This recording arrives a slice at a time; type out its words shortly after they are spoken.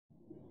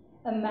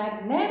a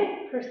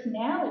magnetic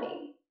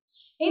personality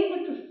in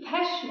the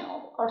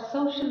professional or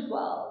social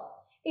world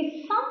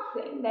is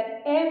something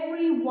that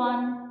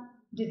everyone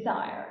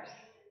desires.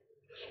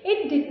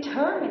 It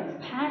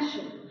determines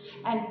passion,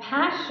 and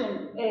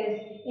passion is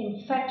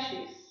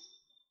infectious.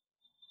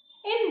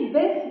 In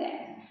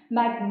business,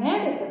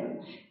 magnetism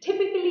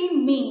typically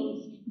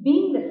means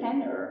being the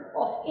center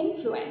of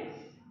influence.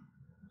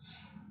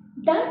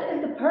 That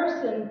is the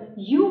person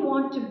you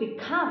want to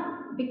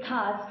become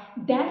because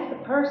that's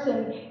the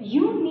person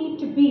you need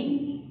to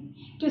be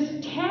to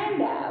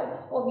stand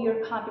out of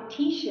your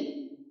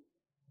competition.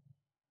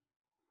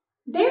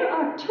 There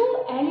are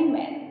two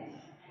elements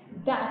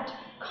that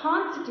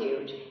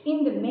constitute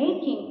in the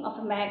making of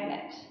a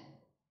magnet.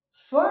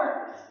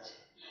 First,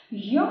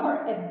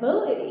 your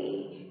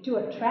ability to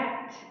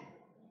attract,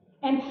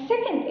 and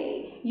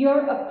secondly,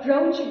 your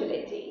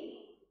approachability,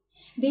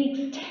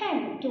 the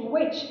extent to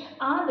which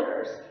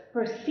others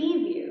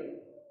perceive you.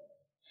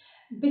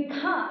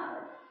 Because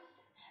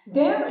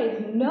there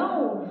is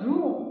no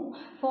room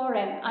for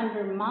an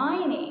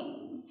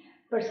undermining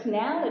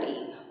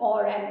personality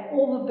or an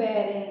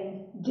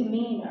overbearing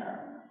demeanor.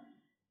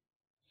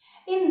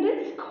 In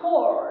this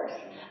course,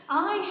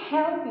 I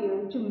help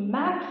you to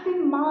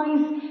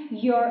maximize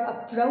your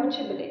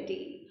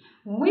approachability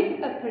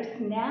with a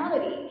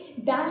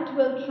personality that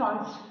will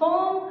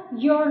transform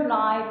your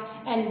life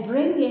and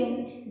bring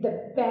in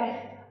the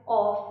best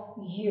of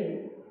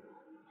you.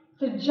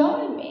 So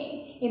join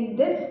me in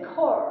this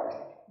course,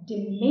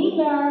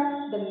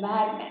 Demeanor the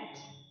Magnet.